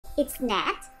It's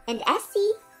Nat and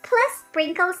Essie, plus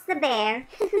Sprinkles the bear.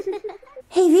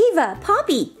 Hey Viva,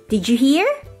 Poppy, did you hear?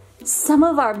 Some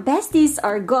of our besties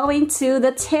are going to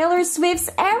the Taylor Swift's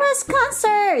Eras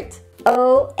concert!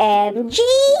 OMG!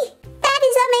 That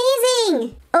is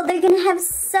amazing! Oh, they're gonna have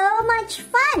so much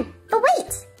fun! But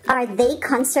wait, are they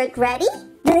concert ready?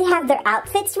 Do they have their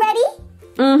outfits ready?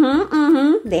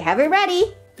 They have it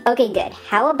ready. Okay, good.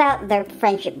 How about their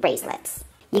friendship bracelets?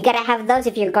 You gotta have those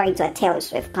if you're going to a Taylor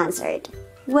Swift concert.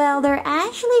 Well, they're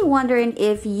actually wondering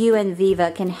if you and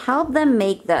Viva can help them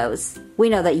make those. We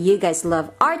know that you guys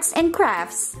love arts and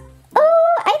crafts.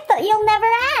 Oh, I thought you'll never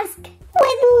ask.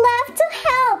 We'd love to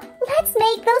help. Let's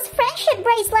make those friendship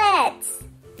bracelets.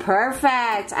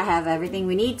 Perfect. I have everything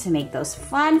we need to make those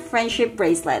fun friendship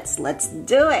bracelets. Let's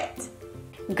do it.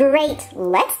 Great.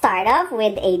 Let's start off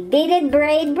with a beaded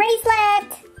braid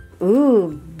bracelet.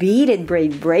 Ooh, beaded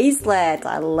braid bracelet.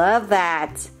 I love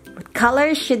that. What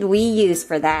colors should we use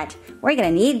for that? We're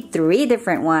gonna need 3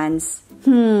 different ones.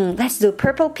 Let's do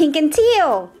purple, pink, and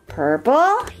teal.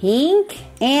 Purple, pink,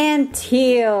 and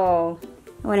teal.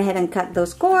 I went ahead and cut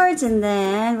those cords, and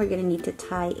then we're gonna need to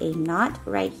tie a knot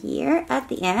right here at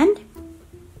the end.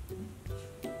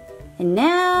 And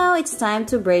now it's time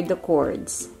to braid the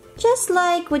cords. Just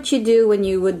like what you do when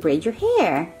you would braid your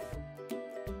hair.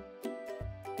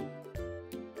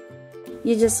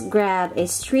 You just grab a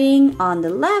string on the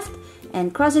left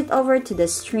and cross it over to the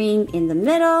string in the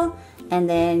middle, and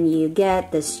then you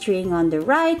get the string on the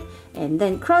right and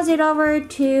then cross it over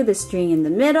to the string in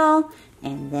the middle,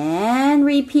 and then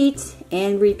repeat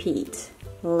and repeat.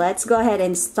 Let's go ahead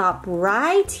and stop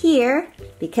right here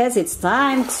because it's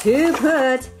time to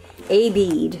put a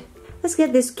bead. Let's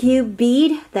get this cube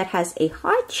bead that has a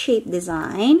heart-shaped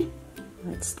design.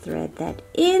 Let's thread that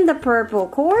in the purple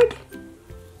cord.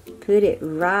 Put it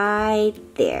right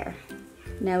there.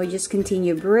 Now we just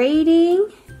continue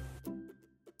braiding.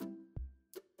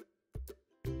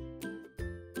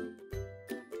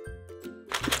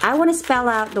 I want to spell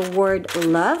out the word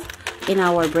love in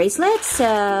our bracelet,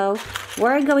 so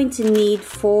we're going to need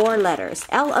 4 letters.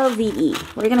 L-O-V-E.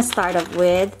 We're going to start off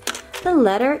with the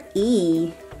letter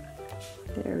E.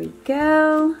 There we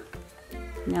go.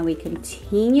 Now we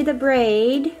continue the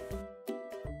braid.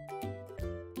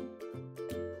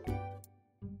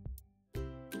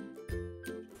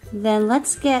 Then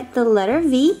let's get the letter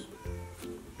V.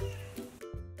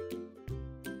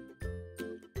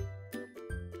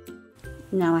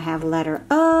 Now I have letter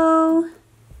O.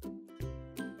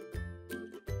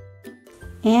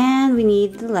 And we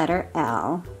need the letter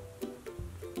L.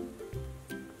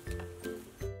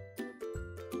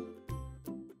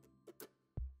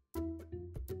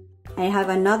 I have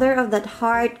another of that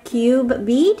heart cube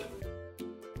bead.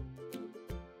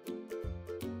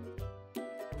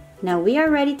 Now we are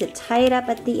ready to tie it up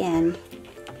at the end.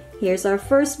 Here's our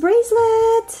first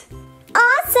bracelet.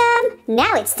 Awesome!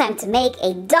 Now it's time to make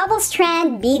a double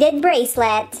strand beaded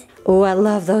bracelet. Oh, I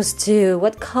love those too.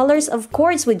 What colors of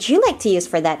cords would you like to use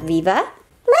for that, Viva?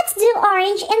 Let's do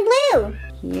orange and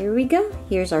blue. Here we go.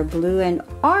 Here's our blue and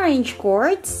orange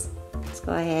cords. Let's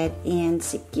go ahead and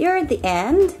secure the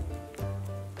end.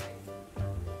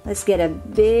 Let's get a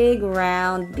big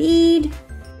round bead.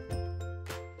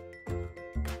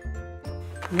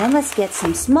 And then let's get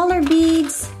some smaller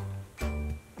beads.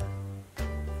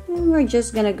 And we're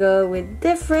just gonna go with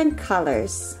different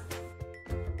colors.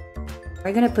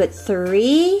 We're gonna put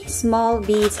 3 small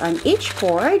beads on each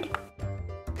cord.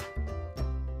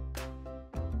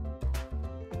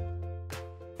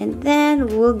 And then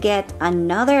we'll get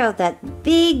another of that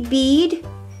big bead.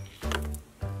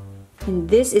 And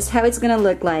this is how it's gonna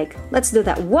look like. Let's do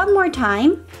that one more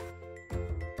time.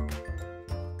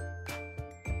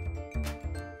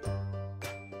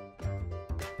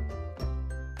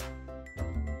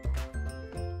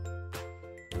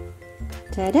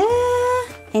 Ta-da!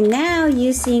 And now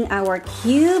using our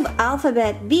cube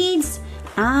alphabet beads,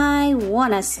 I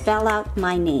want to spell out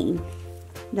my name.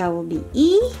 That will be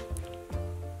E,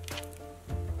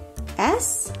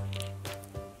 S,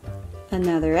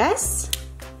 another S,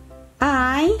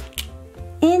 I,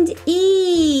 and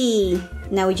E.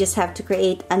 Now we just have to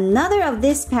create another of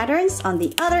these patterns on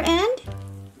the other end.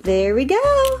 There we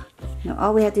go. Now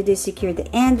all we have to do is secure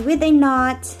the end with a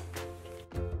knot.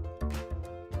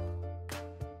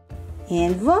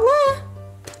 And voila!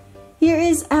 Here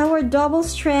is our double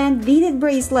strand beaded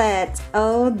bracelet.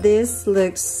 Oh, this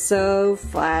looks so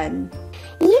fun.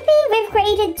 Yippee! We've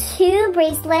created 2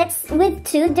 bracelets with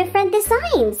 2 different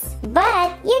designs.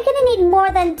 But you're gonna need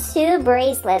more than 2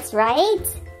 bracelets, right?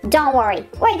 Don't worry,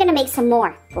 we're gonna make some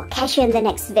more. We'll catch you in the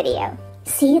next video.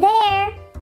 See you there!